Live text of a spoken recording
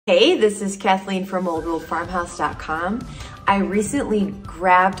Hey, this is Kathleen from OldWorldFarmhouse.com. I recently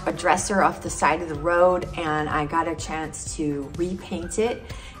grabbed a dresser off the side of the road and I got a chance to repaint it.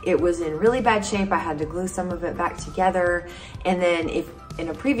 It was in really bad shape. I had to glue some of it back together. And then in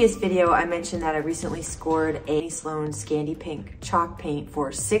a previous video, I mentioned that I recently scored a Sloan Scandi Pink chalk paint for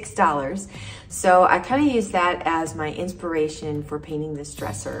 $6. So I kind of used that as my inspiration for painting this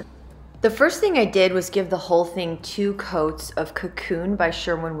dresser. The first thing I did was give the whole thing 2 coats of Cocoon by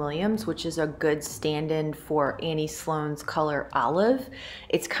Sherwin-WIlliams, which is a good stand-in for Annie Sloan's color olive.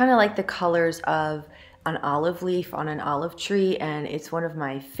 It's kind of like the colors of an olive leaf on an olive tree, and it's one of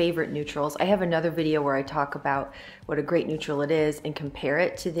my favorite neutrals. I have another video where I talk about what a great neutral it is and compare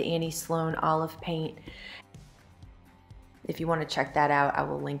it to the Annie Sloan olive paint. If you want to check that out, I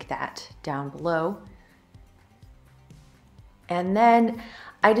will link that down below. And then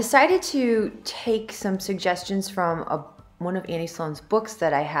I decided to take some suggestions from one of Annie Sloan's books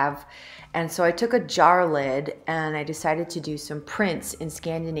that I have. And so I took a jar lid and I decided to do some prints in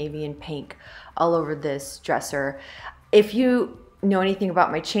Scandinavian pink all over this dresser. If you know anything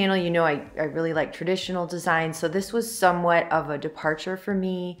about my channel, you know I really like traditional design. So this was somewhat of a departure for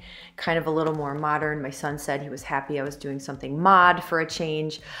me, kind of a little more modern. My son said he was happy I was doing something mod for a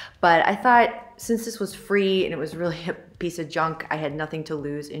change. But I thought since this was free and it was really a piece of junk, I had nothing to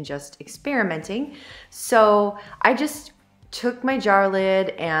lose in just experimenting. So I just took my jar lid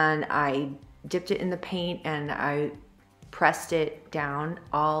and I dipped it in the paint and I pressed it down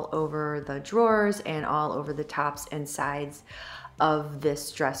all over the drawers and all over the tops and sides of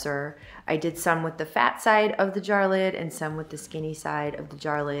this dresser. I did some with the fat side of the jar lid and some with the skinny side of the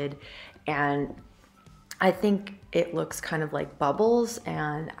jar lid, and I think it looks kind of like bubbles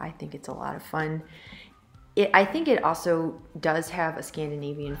and I think it's a lot of fun. I think it also does have a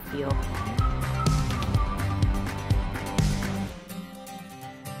Scandinavian feel.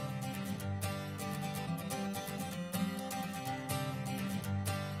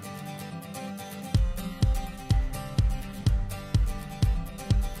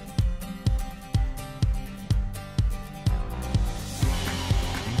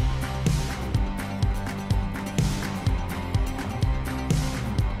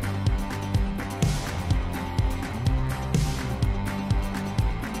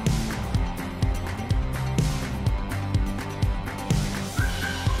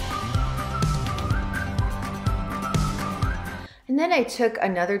 And then I took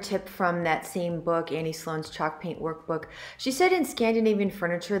another tip from that same book, Annie Sloan's Chalk Paint Workbook. She said in Scandinavian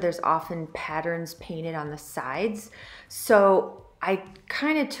furniture, there's often patterns painted on the sides. So I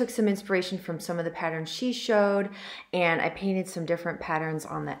kind of took some inspiration from some of the patterns she showed, and I painted some different patterns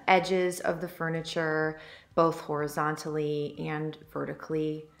on the edges of the furniture, both horizontally and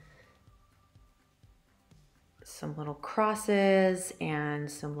vertically. Some little crosses and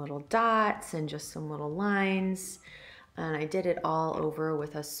some little dots and just some little lines. And I did it all over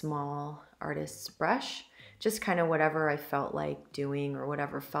with a small artist's brush, just kind of whatever I felt like doing or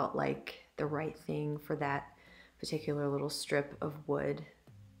whatever felt like the right thing for that particular little strip of wood.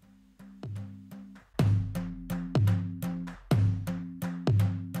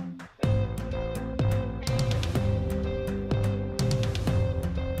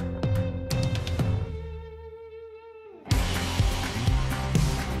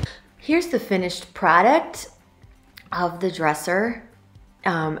 Here's the finished product of the dresser.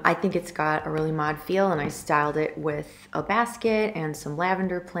 I think it's got a really mod feel, and I styled it with a basket and some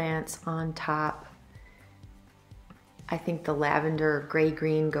lavender plants on top. I think the lavender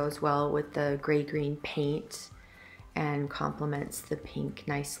gray-green goes well with the gray-green paint and complements the pink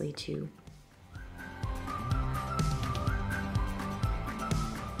nicely too.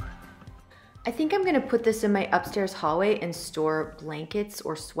 I think I'm gonna put this in my upstairs hallway and store blankets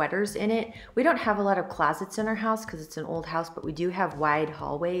or sweaters in it. We don't have a lot of closets in our house because it's an old house, but we do have wide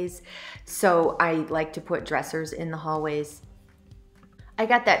hallways. So I like to put dressers in the hallways. I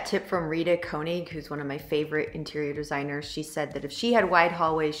got that tip from Rita Koenig, who's one of my favorite interior designers. She said that if she had wide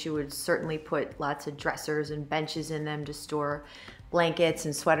hallways, she would certainly put lots of dressers and benches in them to store blankets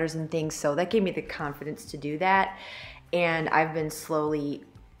and sweaters and things. So that gave me the confidence to do that. And I've been slowly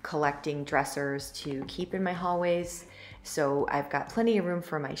collecting dressers to keep in my hallways. So I've got plenty of room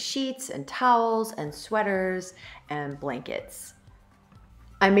for my sheets and towels and sweaters and blankets.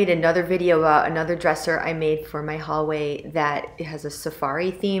 I made another video about another dresser I made for my hallway that has a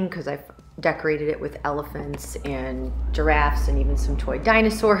safari theme because I've decorated it with elephants and giraffes and even some toy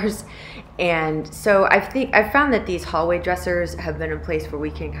dinosaurs. And so I've found that these hallway dressers have been a place where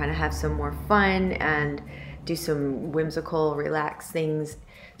we can kind of have some more fun and do some whimsical, relaxed things.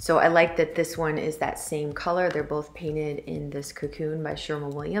 So I like that this one is that same color. They're both painted in this Cocoon by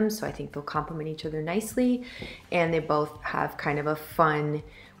Sherwin-Williams, so I think they'll complement each other nicely. And they both have kind of a fun,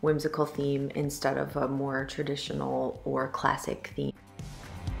 whimsical theme instead of a more traditional or classic theme.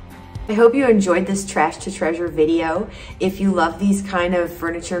 I hope you enjoyed this trash to treasure video. If you love these kind of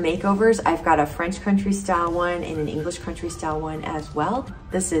furniture makeovers, I've got a French country style one and an English country style one as well.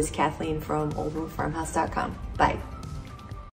 This is Kathleen from oldworldfarmhouse.com. Bye.